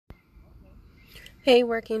Hey,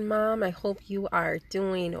 working mom, I hope you are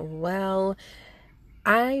doing well.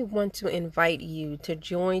 I want to invite you to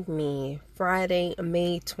join me Friday,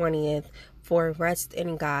 May 20th for Rest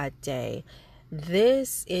in God Day.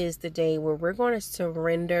 This is the day where we're going to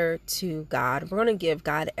surrender to God. We're going to give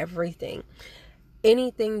God everything.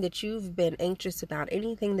 Anything that you've been anxious about,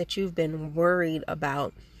 anything that you've been worried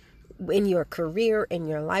about in your career, in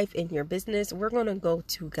your life, in your business, we're going to go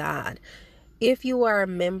to God. If you are a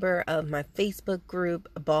member of my Facebook group,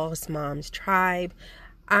 Boss Moms Tribe,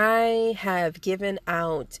 I have given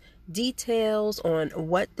out details on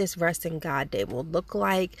what this Rest in God Day will look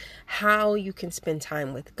like, how you can spend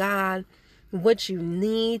time with God, what you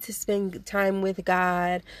need to spend time with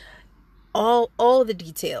God, all the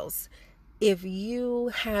details. If you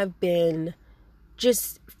have been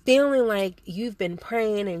just feeling like you've been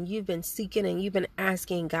praying and you've been seeking and you've been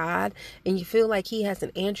asking God and you feel like he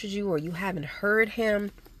hasn't answered you or you haven't heard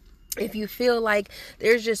him, if you feel like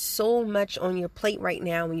there's just so much on your plate right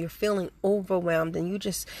now and you're feeling overwhelmed and you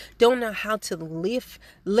just don't know how to lift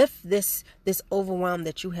this overwhelm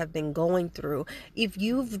that you have been going through, if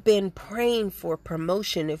you've been praying for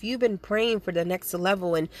promotion, if you've been praying for the next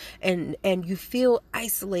level and you feel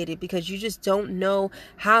isolated because you just don't know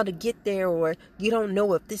how to get there, or you don't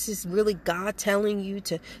know if this is really God telling you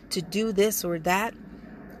to do this or that,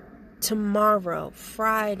 tomorrow,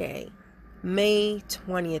 Friday, May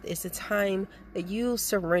 20th, is the time that you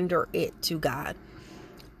surrender it to God.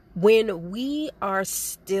 When we are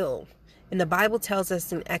still, and the Bible tells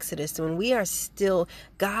us in Exodus, when we are still,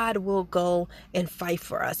 God will go and fight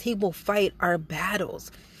for us. He will fight our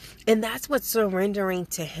battles. And that's what surrendering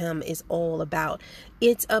to him is all about.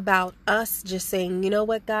 It's about us just saying, you know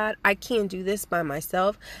what, God, I can't do this by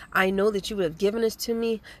myself. I know that you have given this to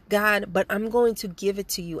me, God, but I'm going to give it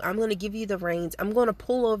to you. I'm going to give you the reins. I'm going to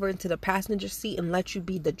pull over into the passenger seat and let you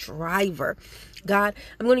be the driver. God,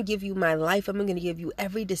 I'm going to give you my life. I'm going to give you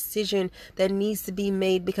every decision that needs to be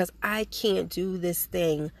made, because I can't do this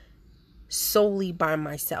thing solely by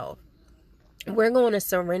myself. We're going to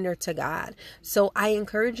surrender to God. So I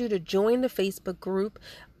encourage you to join the Facebook group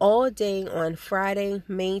all day on Friday,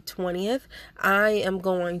 May 20th. I am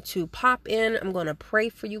going to pop in. I'm going to pray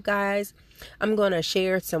for you guys. I'm going to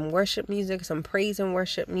share some worship music, some praise and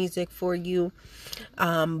worship music for you.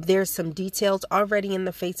 There's some details already in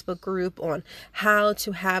the Facebook group on how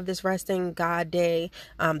to have this Resting God Day,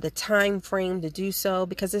 the time frame to do so,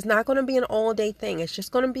 because it's not going to be an all day thing. It's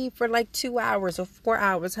just going to be for like 2 hours or 4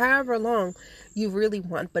 hours, however long you really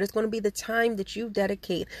want. But it's going to be the time that you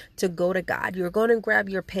dedicate to go to God. You're going to grab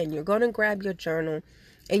your pen. You're going to grab your journal.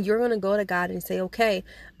 And you're going to go to God and say, okay,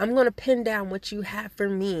 I'm going to pin down what you have for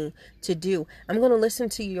me to do. I'm going to listen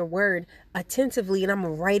to your word attentively, and I'm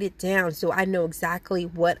going to write it down so I know exactly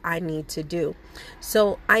what I need to do.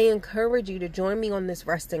 So I encourage you to join me on this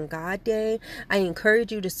Rest in God Day. I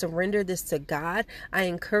encourage you to surrender this to God. I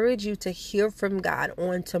encourage you to hear from God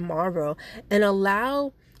on tomorrow and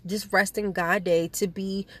allow this Rest in God Day to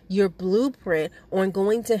be your blueprint on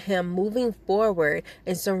going to him, moving forward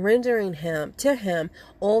and surrendering to him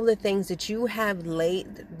all the things that you have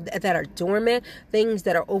laid that are dormant, things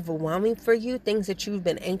that are overwhelming for you, things that you've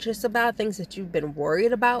been anxious about, things that you've been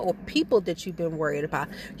worried about, or people that you've been worried about,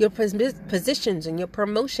 your positions and your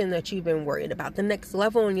promotion that you've been worried about, the next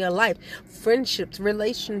level in your life, friendships,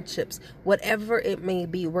 relationships, whatever it may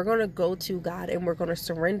be. We're going to go to God and we're going to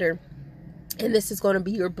surrender. And this is going to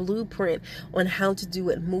be your blueprint on how to do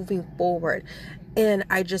it moving forward. And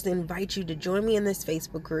I just invite you to join me in this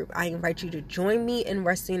Facebook group. I invite you to join me in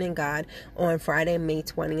Resting in God on Friday, May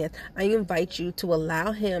 20th. I invite you to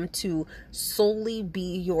allow him to solely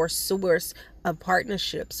be your source of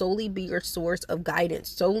partnership, solely be your source of guidance,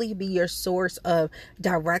 solely be your source of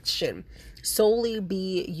direction, solely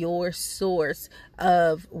be your source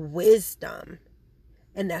of wisdom.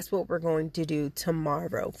 And that's what we're going to do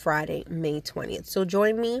tomorrow, Friday, May 20th. So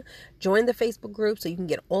join me, join the Facebook group so you can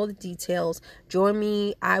get all the details. Join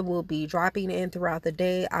me. I will be dropping in throughout the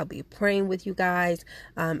day. I'll be praying with you guys.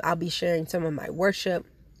 I'll be sharing some of my worship.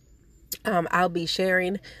 I'll be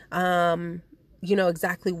sharing,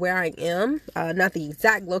 exactly where I am, not the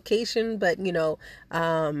exact location, but,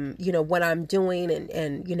 what I'm doing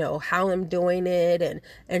and how I'm doing it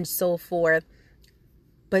and so forth.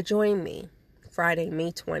 But join me Friday,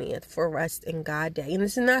 May 20th for Rest in God Day. And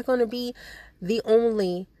this is not going to be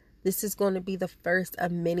this is going to be the first of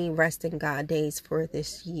many Rest in God days for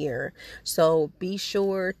this year. So be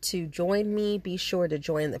sure to join me. Be sure to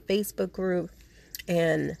join the Facebook group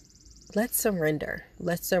and let's surrender.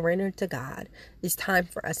 Let's surrender to God. It's time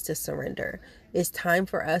for us to surrender. It's time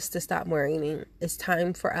for us to stop worrying. It's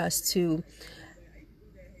time for us to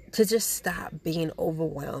to just stop being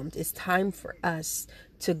overwhelmed. It's time for us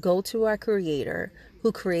to go to our Creator,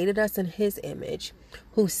 who created us in His image,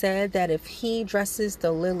 who said that if He dresses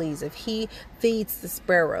the lilies, if He feeds the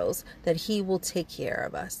sparrows, that He will take care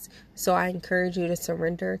of us. So I encourage you to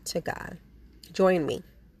surrender to God. Join me.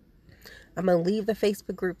 I'm going to leave the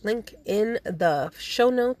Facebook group link in the show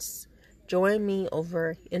notes. Join me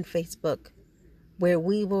over in Facebook, where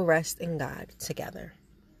we will rest in God together.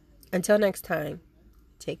 Until next time,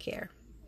 take care.